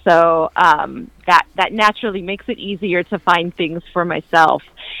people. So that naturally makes it easier to find things for myself.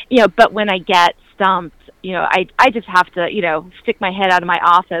 But when I get stumped, I just have to, stick my head out of my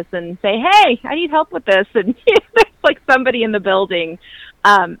office and say, hey, I need help with this. And there's like somebody in the building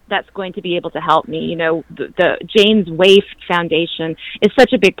that's going to be able to help me. The Jane's Waif Foundation is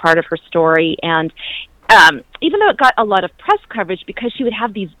such a big part of her story. And even though it got a lot of press coverage because she would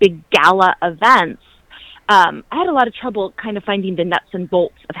have these big gala events, I had a lot of trouble kind of finding the nuts and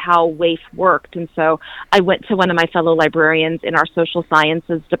bolts of how WAIF worked. And so I went to one of my fellow librarians in our social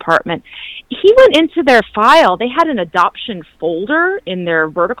sciences department. He went into their file. They had an adoption folder in their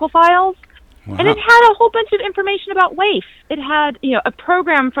vertical files. Wow. And it had a whole bunch of information about WAIF. It had, a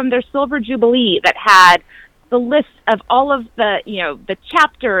program from their Silver Jubilee that had the list of all of the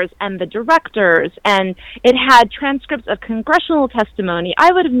chapters and the directors, and it had transcripts of congressional testimony.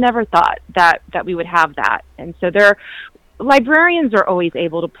 I would have never thought that we would have that. And so librarians are always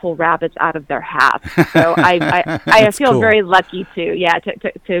able to pull rabbits out of their hats. So I feel cool. Very lucky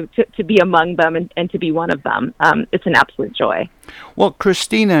to be among them and to be one of them. It's an absolute joy. Well,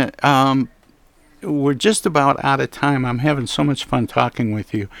 Christina, we're just about out of time. I'm having so much fun talking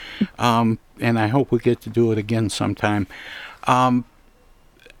with you. And I hope we get to do it again sometime. I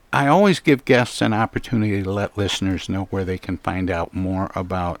always give guests an opportunity to let listeners know where they can find out more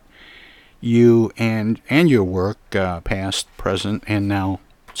about you and your work, past, present, and now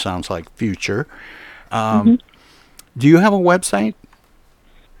sounds like future. Do you have a website?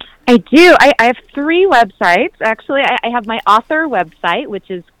 I do. I have 3 websites. Actually, I have my author website, which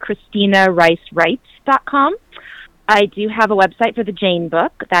is ChristinaRiceWrites.com. I do have a website for the Jane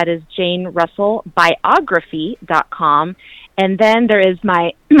book. That is JaneRussellBiography.com. And then there is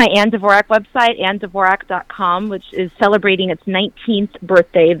my Ann Dvorak website, AnnDvorak.com, which is celebrating its 19th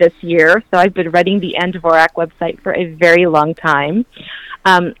birthday this year. So I've been running the Ann Dvorak website for a very long time.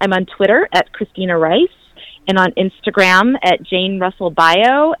 I'm on Twitter at Christina Rice and on Instagram at Jane Russell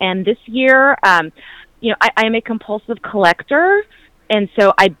Bio. And this year, I am a compulsive collector. And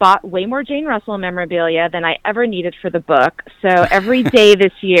so I bought way more Jane Russell memorabilia than I ever needed for the book. So every day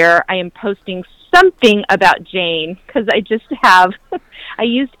this year, I am posting something about Jane, because I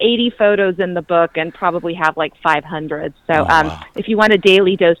used 80 photos in the book and probably have like 500. So wow. If you want a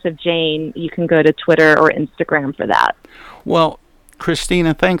daily dose of Jane, you can go to Twitter or Instagram for that. Well,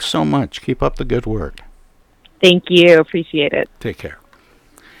 Christina, thanks so much. Keep up the good work. Thank you. Appreciate it. Take care.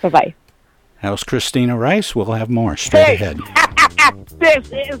 Bye-bye. That was Christina Rice. We'll have more straight ahead.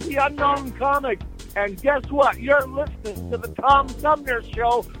 This is the Unknown Comic, and guess what? You're listening to the Tom Sumner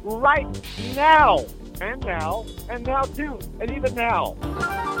Show right now. And now too, and even now.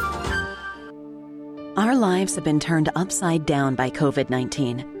 Our lives have been turned upside down by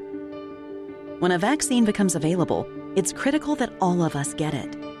COVID-19. When a vaccine becomes available, it's critical that all of us get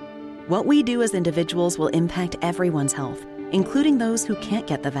it. What we do as individuals will impact everyone's health, including those who can't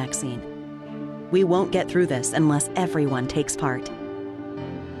get the vaccine. We won't get through this unless everyone takes part.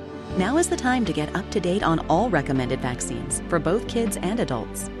 Now is the time to get up to date on all recommended vaccines for both kids and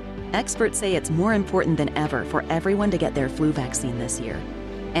adults. Experts say it's more important than ever for everyone to get their flu vaccine this year.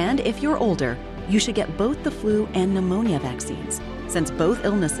 And if you're older, you should get both the flu and pneumonia vaccines, since both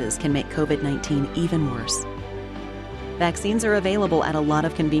illnesses can make COVID-19 even worse. Vaccines are available at a lot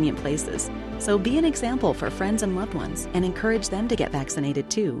of convenient places, so be an example for friends and loved ones and encourage them to get vaccinated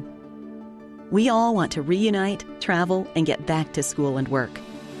too. We all want to reunite, travel, and get back to school and work.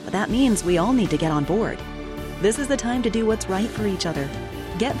 But that means we all need to get on board. This is the time to do what's right for each other.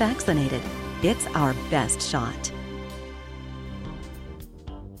 Get vaccinated. It's our best shot.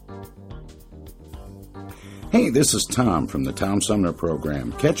 Hey, this is Tom from the Tom Sumner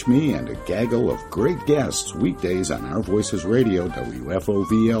Program. Catch me and a gaggle of great guests weekdays on Our Voices Radio,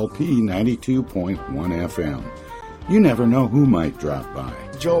 WFOVLP 92.1 FM. You never know who might drop by.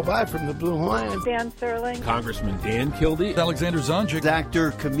 Joe By from the Blue Hawaiian. Dan Serling. Congressman Dan Kildee. Alexander Zonjic. Actor,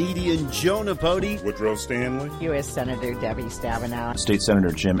 comedian Joe Napodi. Woodrow Stanley. U.S. Senator Debbie Stabenow. State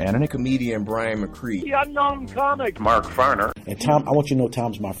Senator Jim Ananick. Comedian Brian McCree. The unknown comic. Mark Farner. And Tom, I want you to know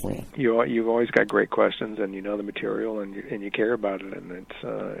Tom's my friend. You've always got great questions, and you know the material, and you care about it, and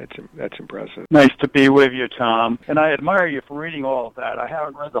that's impressive. Nice to be with you, Tom. And I admire you for reading all of that. I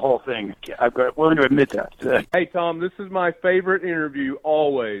haven't read the whole thing. I'm willing to admit that. Hey, Tom, this is my favorite interview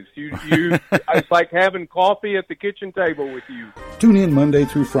always. It's like having coffee at the kitchen table with you. Tune in Monday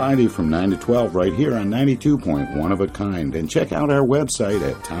through Friday from 9 to 12 right here on 92.1 of a kind. And check out our website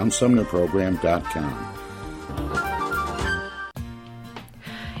at TomSumnerProgram.com.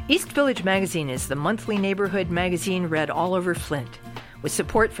 East Village Magazine is the monthly neighborhood magazine read all over Flint. With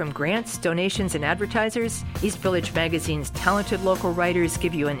support from grants, donations, and advertisers, East Village Magazine's talented local writers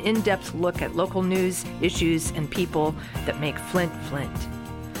give you an in-depth look at local news, issues, and people that make Flint, Flint.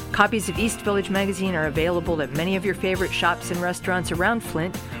 Copies of East Village Magazine are available at many of your favorite shops and restaurants around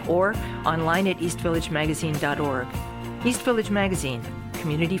Flint or online at eastvillagemagazine.org. East Village Magazine,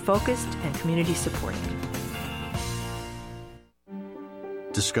 community-focused and community-supported.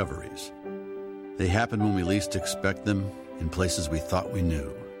 Discoveries. They happen when we least expect them, in places we thought we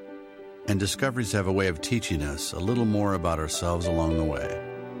knew. And discoveries have a way of teaching us a little more about ourselves along the way.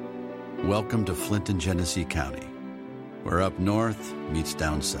 Welcome to Flint and Genesee County, where up north meets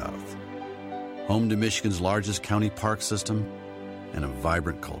down south. Home to Michigan's largest county park system and a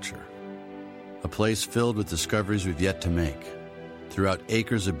vibrant culture. A place filled with discoveries we've yet to make, throughout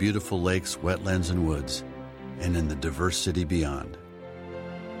acres of beautiful lakes, wetlands, and woods, and in the diverse city beyond.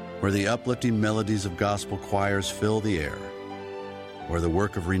 Where the uplifting melodies of gospel choirs fill the air. Where the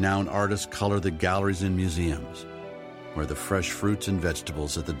work of renowned artists color the galleries and museums. Where the fresh fruits and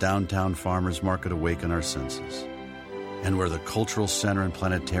vegetables at the downtown farmers market awaken our senses. And where the cultural center and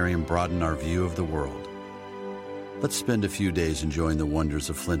planetarium broaden our view of the world. Let's spend a few days enjoying the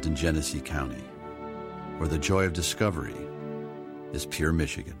wonders of Flint and Genesee County, where the joy of discovery is pure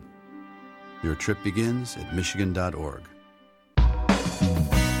Michigan. Your trip begins at michigan.org.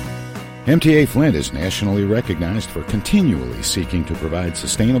 MTA Flint is nationally recognized for continually seeking to provide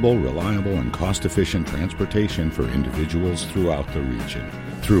sustainable, reliable, and cost-efficient transportation for individuals throughout the region.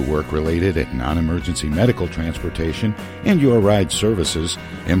 Through work-related and non-emergency medical transportation and Your Ride services,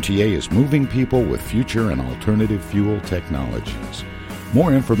 MTA is moving people with future and alternative fuel technologies.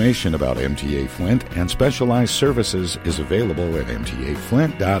 More information about MTA Flint and specialized services is available at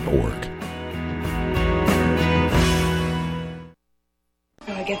mtaflint.org.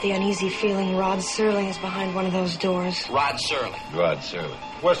 I get the uneasy feeling Rod Serling is behind one of those doors. Rod Serling. Rod Serling.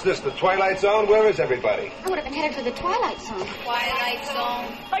 What's this, the Twilight Zone? Where is everybody? I would have been headed for the Twilight Zone. Twilight Zone?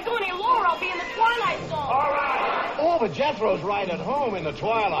 If I go any lower, I'll be in the Twilight Zone. All right. Oh, but Jethro's right at home in the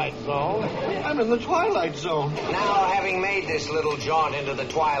Twilight Zone. I'm in the Twilight Zone. Now, having made this little jaunt into the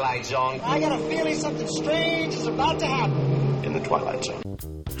Twilight Zone, I got a feeling something strange is about to happen in the Twilight Zone.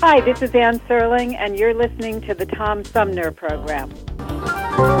 Hi, this is Dan Serling, and you're listening to the Tom Sumner Program.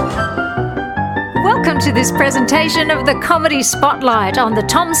 Welcome to this presentation of the Comedy Spotlight on the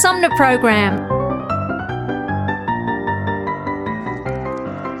Tom Sumner Program.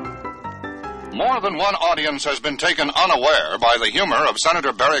 More than one audience has been taken unaware by the humor of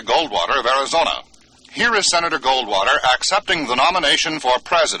Senator Barry Goldwater of Arizona. Here is Senator Goldwater accepting the nomination for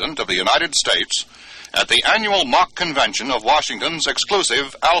President of the United States at the annual mock convention of Washington's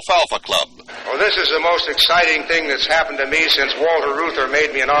exclusive Alfalfa Club. Well, this is the most exciting thing that's happened to me since Walter Reuther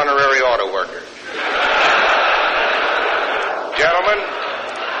made me an honorary auto worker.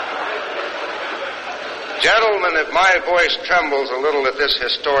 Gentlemen, if my voice trembles a little at this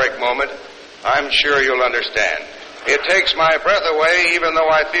historic moment, I'm sure you'll understand. It takes my breath away, even though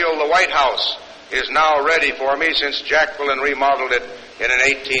I feel the White House is now ready for me since Jacqueline remodeled it in an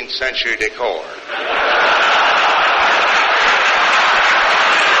 18th century decor.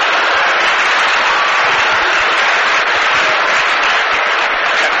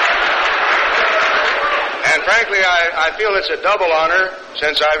 Frankly, I feel it's a double honor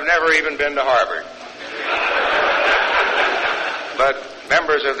since I've never even been to Harvard. But,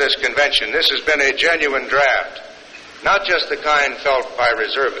 members of this convention, this has been a genuine draft, not just the kind felt by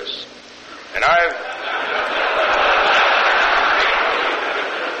reservists. And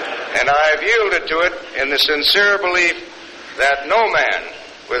I've yielded to it in the sincere belief that no man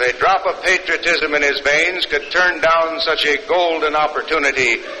with a drop of patriotism in his veins could turn down such a golden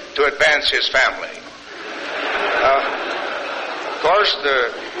opportunity to advance his family. Of course,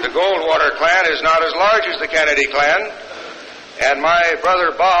 the Goldwater clan is not as large as the Kennedy clan, and my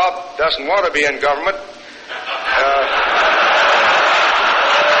brother Bob doesn't want to be in government. In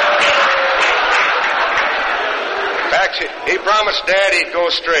fact, he promised Dad he'd go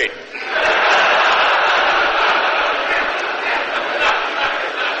straight.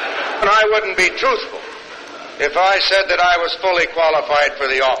 And I wouldn't be truthful if I said that I was fully qualified for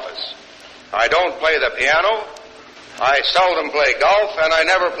the office. I don't play the piano, I seldom play golf, and I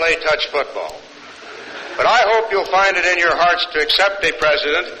never play touch football. But I hope you'll find it in your hearts to accept a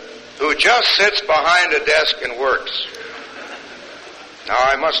president who just sits behind a desk and works. Now,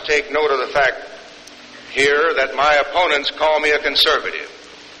 I must take note of the fact here that my opponents call me a conservative.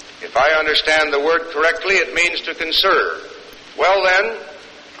 If I understand the word correctly, it means to conserve. Well then,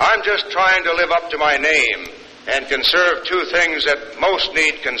 I'm just trying to live up to my name and conserve two things that most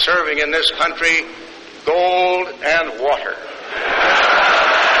need conserving in this country: gold and water.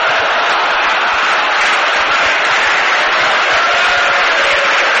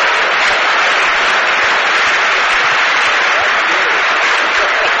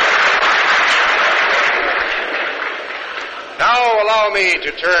 Now allow me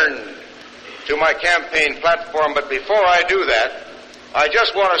to turn to my campaign platform, but before I do that, I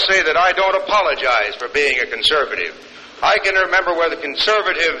just want to say that I don't apologize for being a conservative. I can remember where the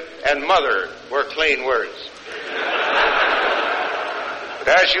conservative and mother were clean words. But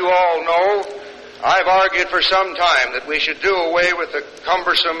as you all know, I've argued for some time that we should do away with the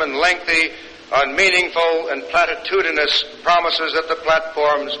cumbersome and lengthy, unmeaningful, and platitudinous promises that the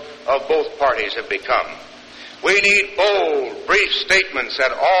platforms of both parties have become. We need bold, brief statements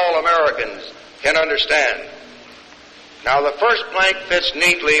that all Americans can understand. Now, the first blank fits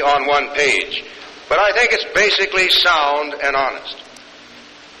neatly on one page, but I think it's basically sound and honest.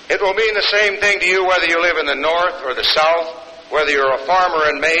 It will mean the same thing to you whether you live in the North or the South, whether you're a farmer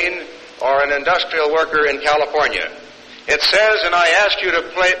in Maine or an industrial worker in California. It says, and I ask you to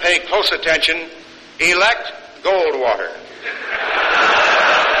pay close attention, elect Goldwater.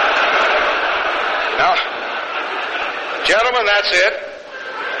 Now, gentlemen, that's it.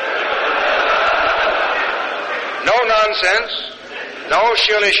 No nonsense, no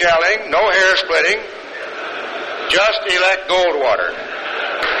shilly-shallying, no hair-splitting. Just elect Goldwater.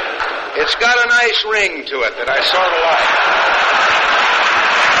 It's got a nice ring to it that I sort of like.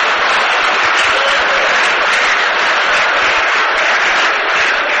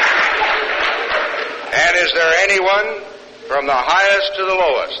 And is there anyone, from the highest to the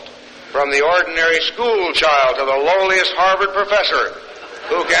lowest, from the ordinary school child to the lowliest Harvard professor,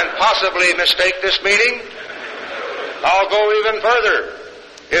 who can possibly mistake this meeting? I'll go even further.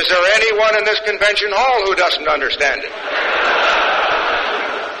 Is there anyone in this convention hall who doesn't understand it?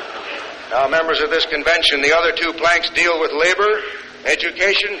 Now, members of this convention, the other two planks deal with labor,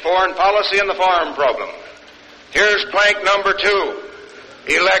 education, foreign policy, and the farm problem. Here's plank number 2.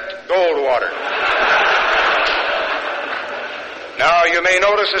 Elect Goldwater. Now, you may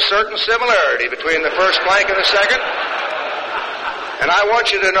notice a certain similarity between the first plank and the second, and I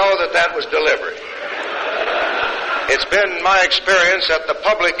want you to know that that was deliberate. It's been my experience that the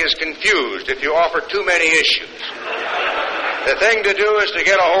public is confused if you offer too many issues. The thing to do is to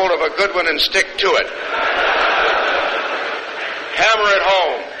get a hold of a good one and stick to it. Hammer it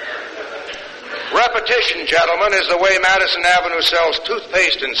home. Repetition, gentlemen, is the way Madison Avenue sells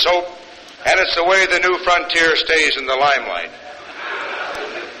toothpaste and soap, and it's the way the new frontier stays in the limelight.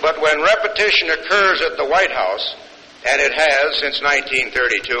 But when repetition occurs at the White House, and it has since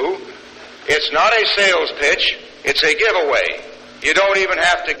 1932, it's not a sales pitch. It's a giveaway. You don't even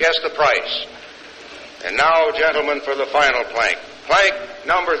have to guess the price. And now, gentlemen, for the final plank. Plank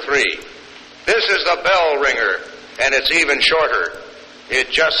number 3. This is the bell ringer, and it's even shorter. It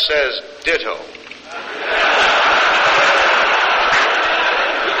just says ditto.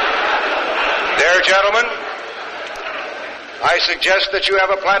 There, gentlemen, I suggest that you have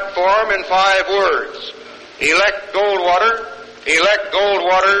a platform in 5 words. Elect Goldwater,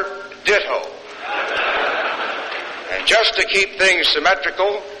 ditto. And just to keep things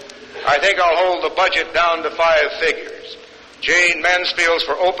symmetrical, I think I'll hold the budget down to 5 figures. Jane Mansfield's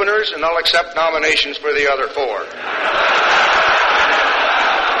for openers, and I'll accept nominations for the other 4.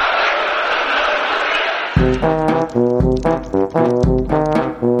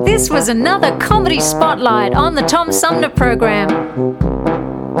 This was another comedy spotlight on the Tom Sumner Program.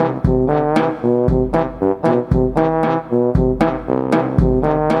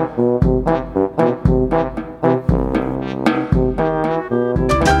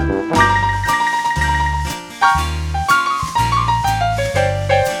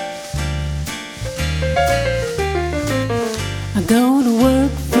 I go to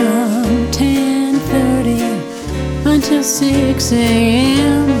work from 10:30 until 6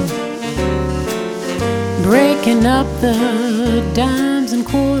 a.m. Breaking up the dimes and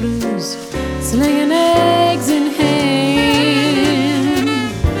quarters, slinging eggs in ham,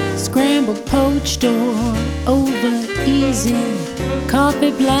 scrambled poached or over easy,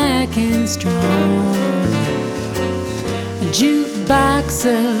 coffee black and strong, a jukebox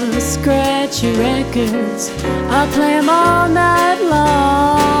of scratchy records, I'll play 'em all night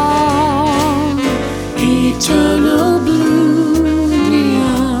long. Eternal blue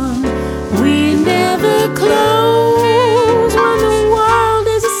neon, we never close when the world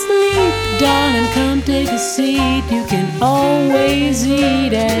is asleep. Darling, come take a seat. You can always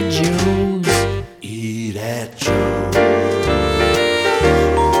eat at Joe's. Eat at Joe's.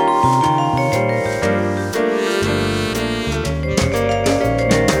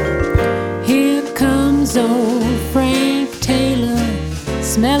 Here comes old Frank Taylor,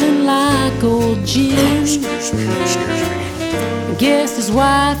 smelling like old gin. Guess his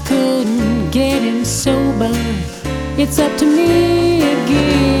wife couldn't get him sober. It's up to me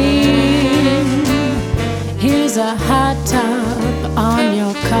again. Here's a hot top on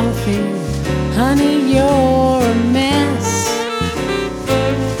your coffee. Honey, you're a mess.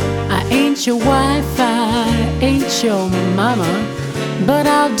 I ain't your wife, I ain't your mama, but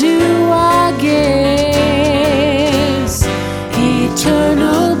I'll do, I guess.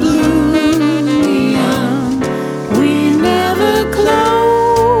 Eternal blue neon, we never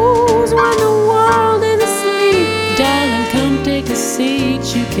close when the world is asleep. Darling, come take a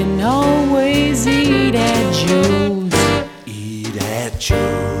seat. You can always eat at Joe's. Eat at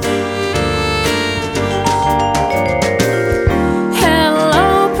Joe's. Hello,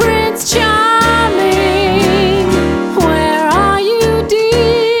 Prince Charming. Where are you, dear?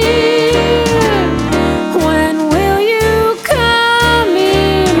 When will you come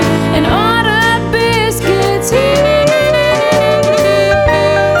in and order biscuits here?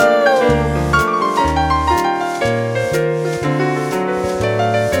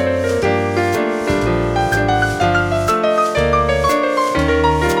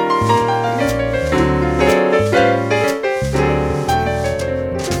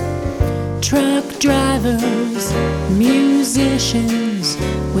 Truck drivers, musicians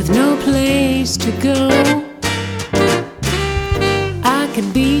with no place to go. I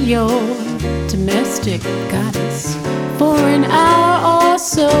could be your domestic goddess for an hour or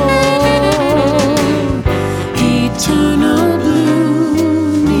so. Eternal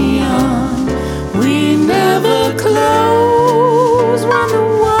blue neon, we never close when the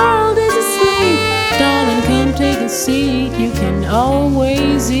world is asleep. Darling, come take a seat. You can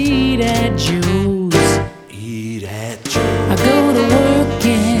always eat at Joe's. Eat at Joe's. I go to work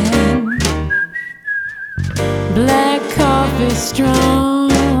in black coffee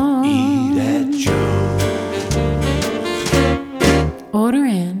strong. Eat at Joe's. Order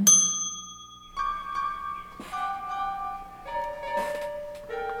in.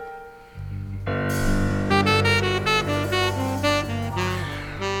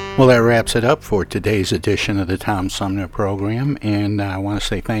 Well, that wraps it up for today's edition of the Tom Sumner Program, and I want to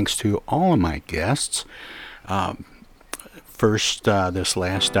say thanks to all of my guests. First, this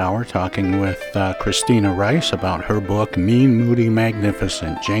last hour, talking with Christina Rice about her book, Mean, Moody,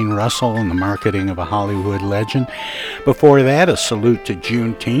 Magnificent, Jane Russell and the Marketing of a Hollywood Legend. Before that, a salute to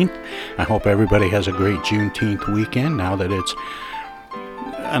Juneteenth. I hope everybody has a great Juneteenth weekend now that it's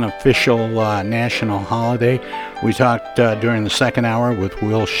an official national holiday. We talked during the second hour with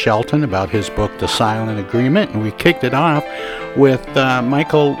Will Shelton about his book, The Silent Agreement, and we kicked it off with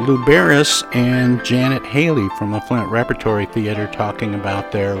Michael Luberis and Janet Haley from the Flint Repertory Theater talking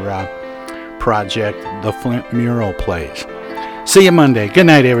about their project, The Flint Mural Plays. See you Monday. Good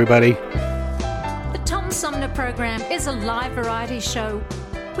night, everybody. The Tom Sumner Program is a live variety show.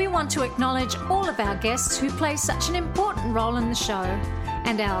 We want to acknowledge all of our guests who play such an important role in the show,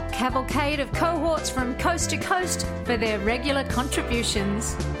 and our cavalcade of cohorts from coast to coast for their regular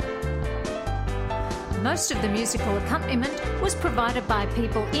contributions. Most of the musical accompaniment was provided by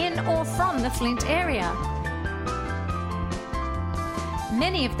people in or from the Flint area.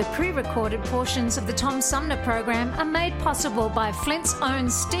 Many of the pre-recorded portions of the Tom Sumner program are made possible by Flint's own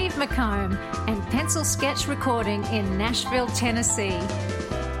Steve McComb and Pencil Sketch Recording in Nashville, Tennessee.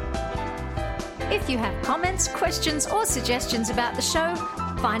 If you have comments, questions, or suggestions about the show,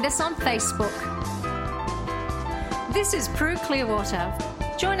 find us on Facebook. This is Prue Clearwater.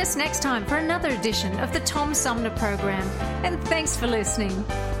 Join us next time for another edition of the Tom Sumner program, and thanks for listening.